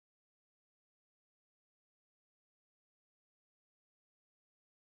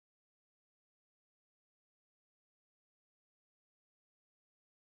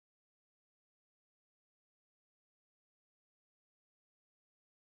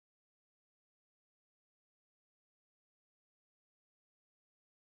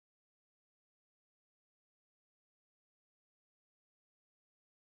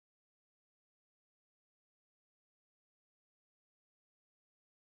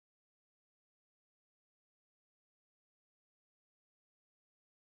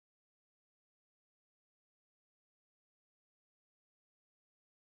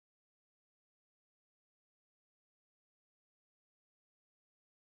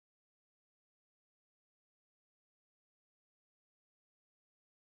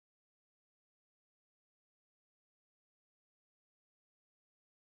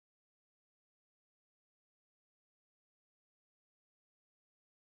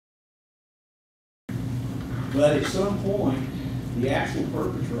But at some point, the actual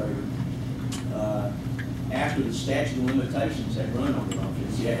perpetrator, after the statute of limitations had run on the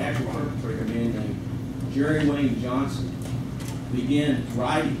offense, the actual perpetrator, a man named Jerry Wayne Johnson, began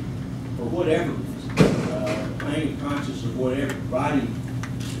writing, for whatever reason, pain of conscience or whatever, writing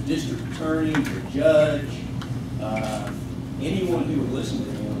the district attorney, the judge, anyone who would listen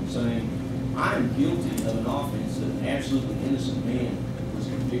to him, saying, I am guilty of an offense that an absolutely innocent man was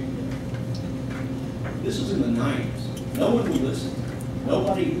convicted of. This was in the 90s. No one would listen.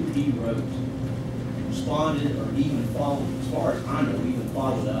 Nobody who he wrote responded or even followed, as far as I know, even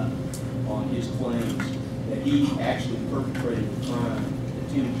followed up on his claims that he actually perpetrated the crime that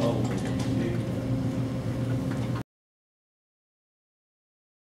Tim Cole was convicted of.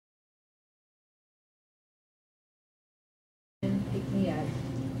 Picked me up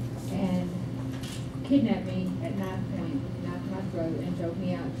and kidnapped me at knife point, knocked my throat, and drove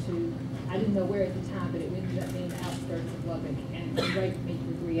me out to, I didn't know where at the time, but it ended up being the outskirts of Lubbock, and raped me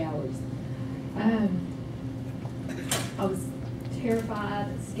for 3 hours. I was terrified,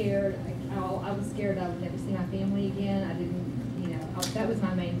 scared. I was scared I would never see my family again. I didn't, that was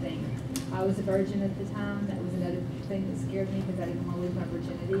my main thing. I was a virgin at the time. That was another thing that scared me because I didn't want to lose my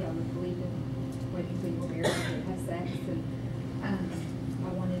virginity. I was believing waiting until you were married to have sex, and I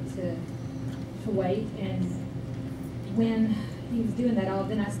wanted to wait. And when he was doing that,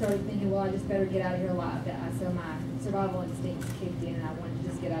 then I started thinking, well, I just better get out of here alive. So my survival instincts kicked in, and I wanted to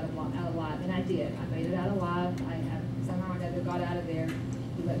just get out alive, and I did. I made it out alive. I somehow or another got out of there.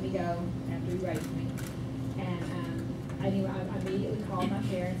 He let me go after he raped me, and I immediately called my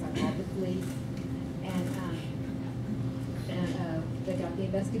parents. I called the police, and they got the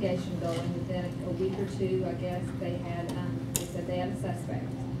investigation going. Within a week or two, I guess they said they had a suspect.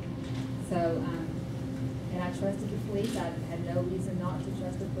 So. And I trusted the police. I had no reason not to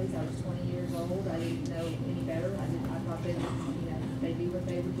trust the police. I was 20 years old. I didn't know any better. I thought they knew what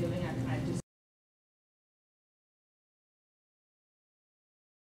they were doing. I just.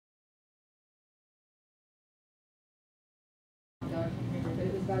 I can't remember, but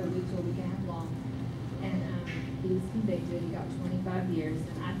it was about a week to a week and a half long. And he was convicted. He got 25 years.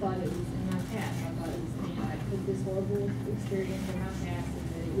 And I thought it was in my past. I thought it was, I put this horrible experience in my past, and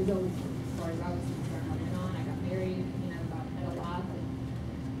that it was over as far as I was concerned. Married, had a life,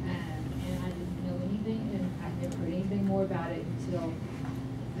 and I didn't know anything, and I never heard anything more about it until,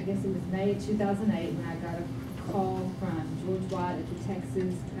 I guess it was May of 2008, when I got a call from George White at the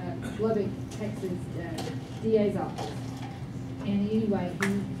Lubbock, Texas DA's office. And anyway,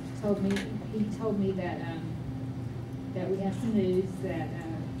 he told me that that we have some news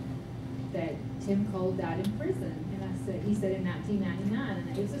that Tim Cole died in prison. And he said in 1999,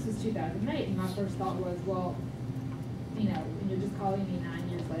 and this was 2008, and my first thought was, well, and you're just calling me 9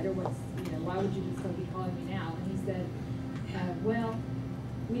 years later, why would you still be calling me now? And he said, well,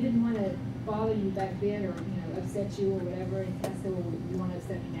 we didn't want to bother you back then or, upset you or whatever. And I said, well, you want to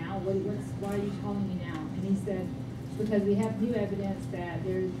upset me now? Why are you calling me now? And he said, because we have new evidence that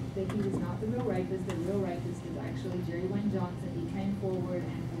he was not the real rapist. The real rapist is actually Jerry Wayne Johnson. He came forward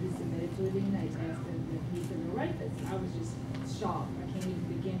and he submitted to a DNA test, and he's the real rapist. I was just shocked. I can't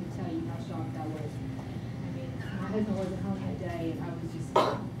even begin to tell you how shocked I was. My husband wasn't home that day, and I was just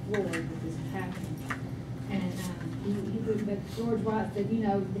floored that this was happening. And but George White said, he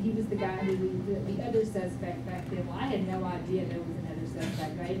was the guy who was the other suspect back then. Well, I had no idea there was another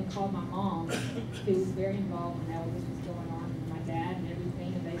suspect. I even called my mom, who was very involved in how this was going on, with my dad and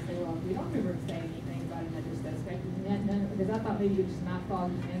everything, and they said, well, we don't remember saying anything about another suspect. Because I thought maybe it was just my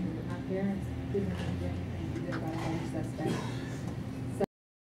fault, but my parents didn't remember anything either about another suspect.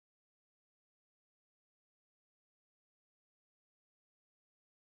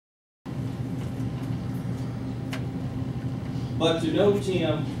 But to know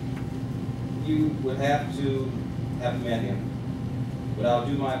Tim, you would have to have met him. But I'll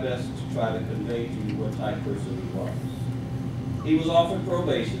do my best to try to convey to you what type of person he was. He was offered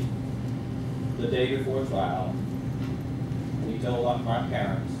probation the day before trial. And he told my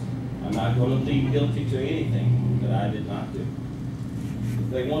parents, I'm not going to plead guilty to anything that I did not do. If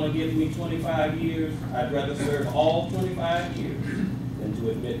they want to give me 25 years, I'd rather serve all 25 years than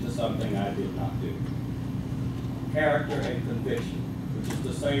to admit to something I did not do. Character and conviction, which is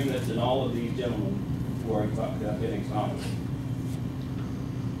the same that's in all of these gentlemen who have been exonerated.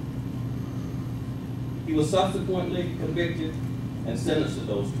 He was subsequently convicted and sentenced to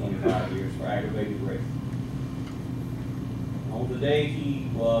those 25 years for aggravated rape. On the day he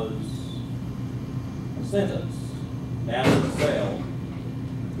was sentenced, down in the cell,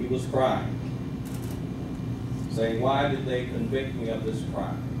 he was crying, saying, why did they convict me of this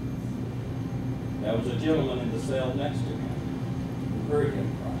crime? There was a gentleman in the cell next to him who heard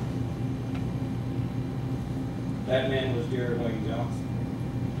him cry. That man was Jerry Wayne Johnson.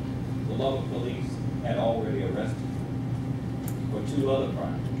 The Lubbock police had already arrested him for 2 other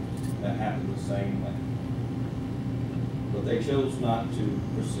crimes that happened the same way. But they chose not to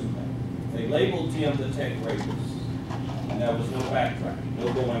pursue that. They labeled Tim the tech rapist, and there was no backtracking,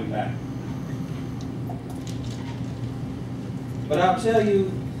 no going back. But I'll tell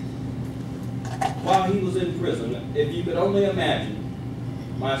you, while he was in prison, if you could only imagine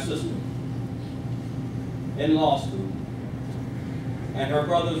my sister in law school and her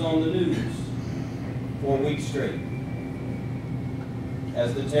brothers on the news for a week straight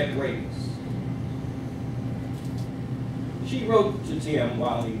as the tech rapist. She wrote to Tim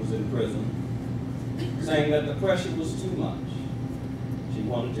while he was in prison, saying that the pressure was too much. She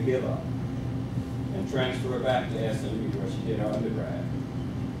wanted to give up and transfer back to SMU where she did her undergrad.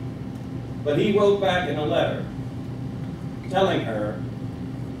 But he wrote back in a letter telling her,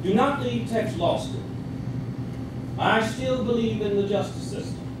 "Do not leave Tech's law school. I still believe in the justice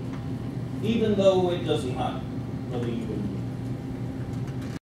system, even though it does not believe in you."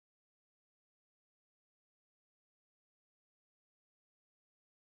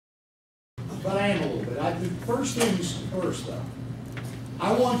 But I am a little bit. First things first, though.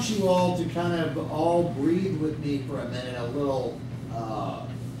 I want you all to kind of all breathe with me for a minute, a little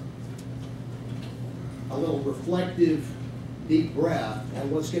reflective, deep breath at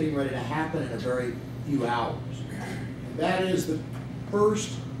what's getting ready to happen in a very few hours. And that is the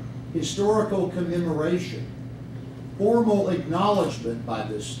first historical commemoration, formal acknowledgement by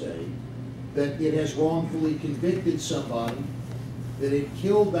this state that it has wrongfully convicted somebody, that it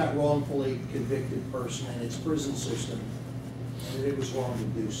killed that wrongfully convicted person in its prison system, and that it was wrong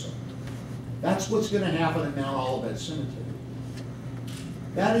to do so. That's what's going to happen at Mount Olivet Cemetery.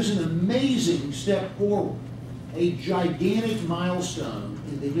 That is an amazing step forward, a gigantic milestone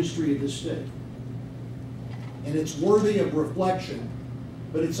in the history of this state. And it's worthy of reflection,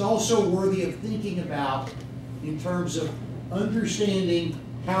 but it's also worthy of thinking about in terms of understanding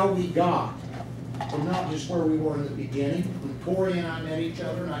how we got from not just where we were in the beginning, when Corey and I met each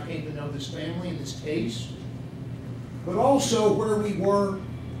other and I came to know this family and this case, but also where we were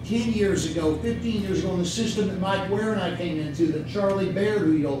 10 years ago, 15 years ago, in the system that Mike Ware and I came into, that Charlie Baird,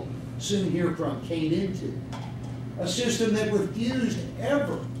 who you'll soon hear from, came into. A system that refused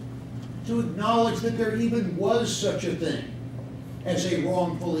ever to acknowledge that there even was such a thing as a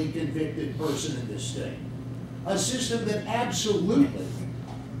wrongfully convicted person in this state. A system that absolutely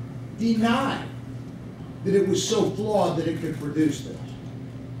denied that it was so flawed that it could produce this.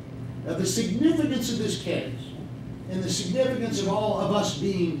 Now, the significance of this case and the significance of all of us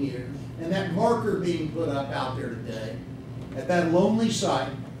being here and that marker being put up out there today at that lonely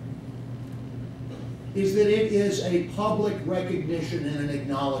site is that it is a public recognition and an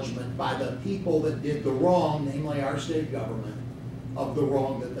acknowledgement by the people that did the wrong, namely our state government, of the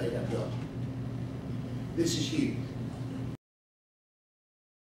wrong that they have done. This is huge.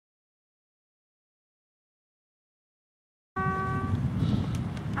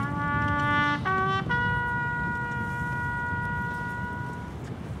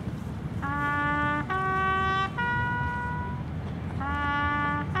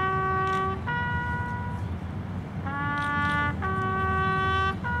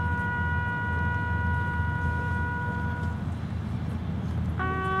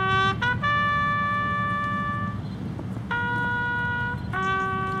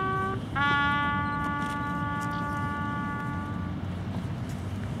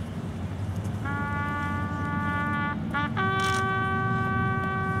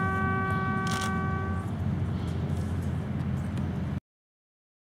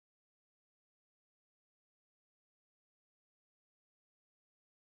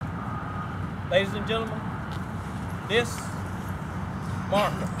 Ladies and gentlemen, this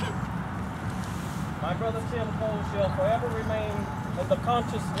marker, my brother Tim Cole, shall forever remain in the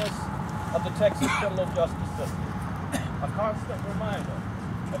consciousness of the Texas criminal justice system. A constant reminder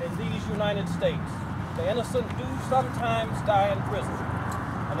that in these United States, the innocent do sometimes die in prison.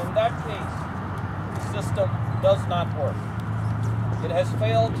 And in that case, the system does not work. It has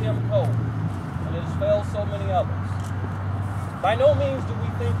failed Tim Cole, and it has failed so many others. By no means do we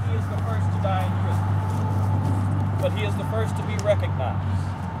think he is the first to die in prison, but he is the first to be recognized.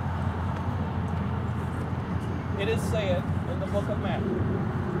 It is said in the book of Matthew,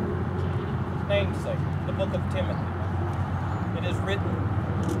 namesake, the book of Timothy, it is written,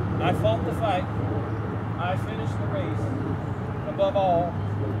 "I fought the fight, I finished the race, and above all,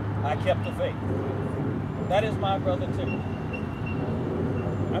 I kept the faith." That is my brother Timothy.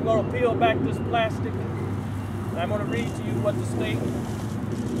 I'm going to peel back this plastic, and I'm going to read to you what the state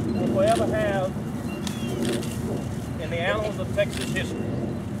will forever have in the annals of Texas history.